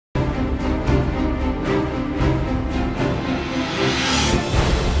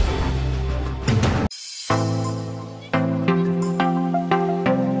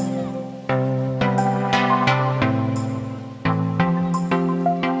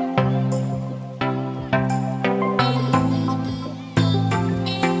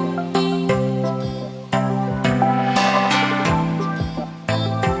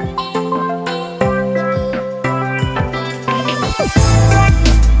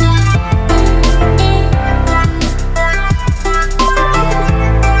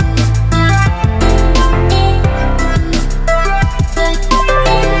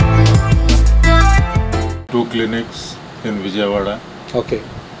Vijayawada, Okay.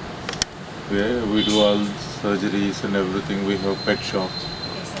 where we do all surgeries and everything. We have pet shop.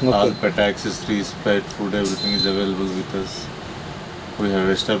 All Okay. pet accessories, pet food, everything is available with us. We have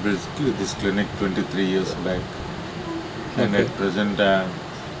established this clinic 23 years back. And Okay. at present,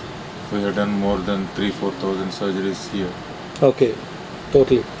 we have done more than 3,000-4,000 surgeries here Okay.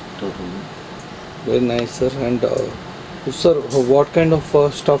 Totally. totally. Very nice, sir. And sir, what kind of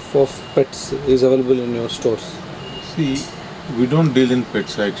stuff of pets is available in your stores? See, we don't deal in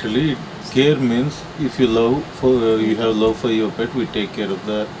pets actually. Care means if you you have love for your pet, we take care of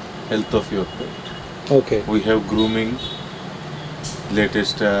the health of your pet. Okay. We have grooming,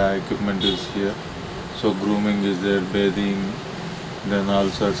 latest equipment is here. So grooming is there, bathing, then all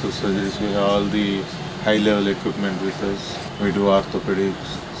sorts of surgeries. We have all the high level equipment with us. We do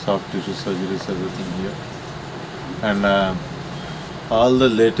orthopedics, soft tissue surgeries, everything here. And all the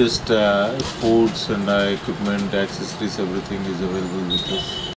latest foods and equipment, accessories, everything is available with us.